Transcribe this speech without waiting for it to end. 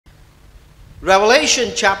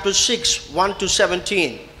Revelation chapter 6, 1 to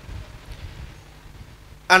 17.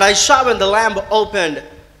 And I saw when the Lamb opened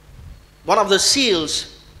one of the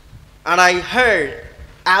seals, and I heard,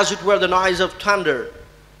 as it were, the noise of thunder.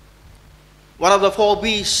 One of the four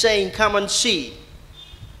beasts saying, "Come and see."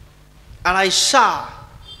 And I saw,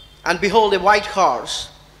 and behold, a white horse,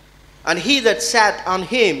 and he that sat on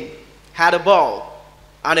him had a bow,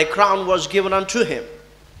 and a crown was given unto him.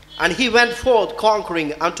 And he went forth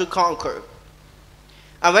conquering and to conquer.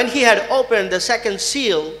 And when he had opened the second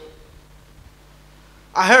seal,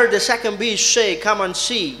 I heard the second beast say, "Come and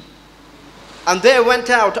see." And there went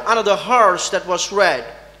out another horse that was red,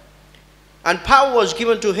 and power was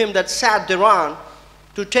given to him that sat thereon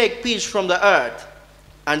to take peace from the earth,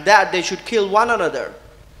 and that they should kill one another.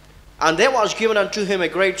 And there was given unto him a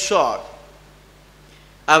great sword.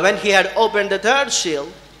 And when he had opened the third seal,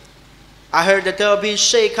 I heard the third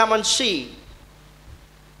beast say, "Come and see."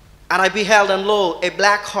 And I beheld, and lo, a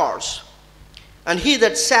black horse, and he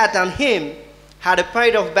that sat on him had a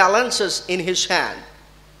pair of balances in his hand.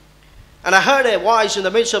 And I heard a voice in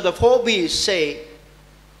the midst of the four beasts say,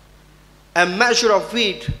 "A measure of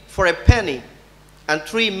wheat for a penny, and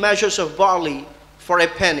 3 measures of barley for a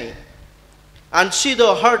penny. And see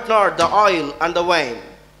thou hurt not the oil and the wine."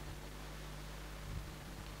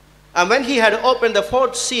 And when he had opened the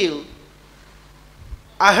fourth seal,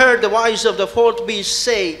 I heard the voice of the fourth beast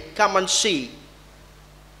say, "Come and see."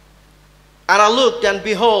 And I looked, and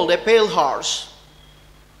behold, a pale horse,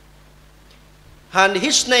 and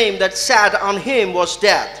his name that sat on him was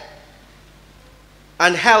Death,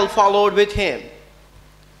 and hell followed with him.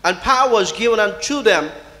 And power was given unto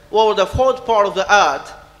them over the fourth part of the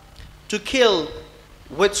earth, to kill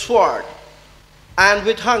with sword, and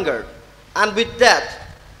with hunger, and with death,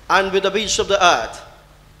 and with the beasts of the earth.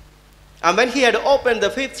 And when he had opened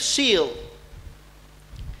the fifth seal,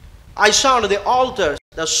 I saw on the altar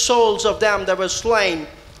the souls of them that were slain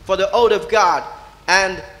for the oath of God,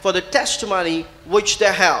 and for the testimony which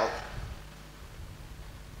they held.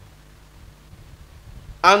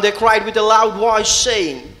 And they cried with a loud voice,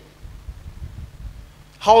 saying,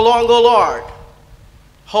 "How long, O Lord,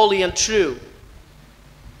 holy and true,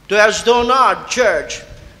 dost thou not judge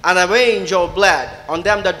and avenge our blood on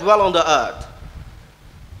them that dwell on the earth?"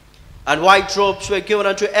 And white robes were given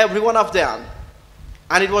unto every one of them.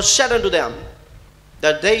 And it was said unto them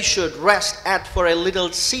that they should rest at for a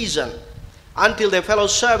little season, until their fellow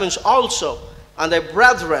servants also and their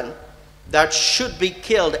brethren that should be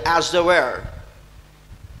killed as they were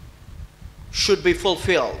should be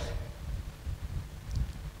fulfilled.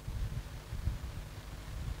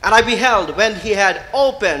 And I beheld, when he had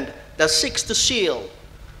opened the sixth seal,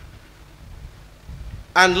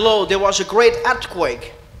 and lo, there was a great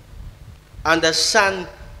earthquake, and the sun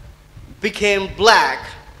became black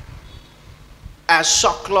as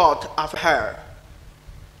sackcloth of hair,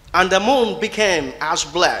 and the moon became as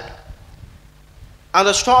blood, and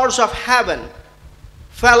the stars of heaven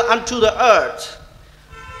fell unto the earth,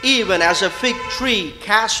 even as a fig tree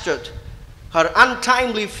casteth her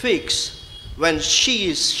untimely figs when she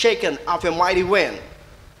is shaken of a mighty wind.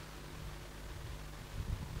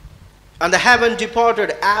 And the heaven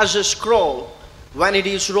departed as a scroll when it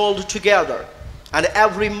is rolled together, and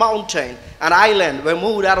every mountain and island were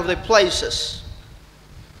moved out of their places.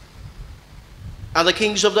 And the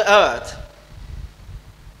kings of the earth,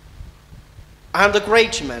 and the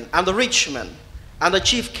great men, and the rich men, and the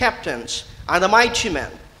chief captains, and the mighty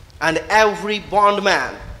men, and every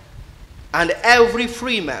bondman, and every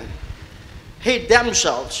freeman, hid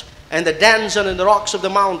themselves in the dens and in the rocks of the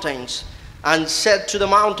mountains, and said to the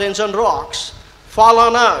mountains and rocks, "Fall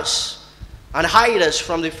on us, and hide us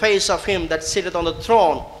from the face of him that sitteth on the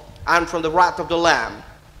throne, and from the wrath of the Lamb.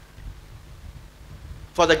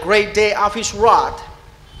 For the great day of his wrath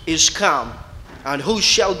is come, and who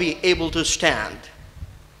shall be able to stand?"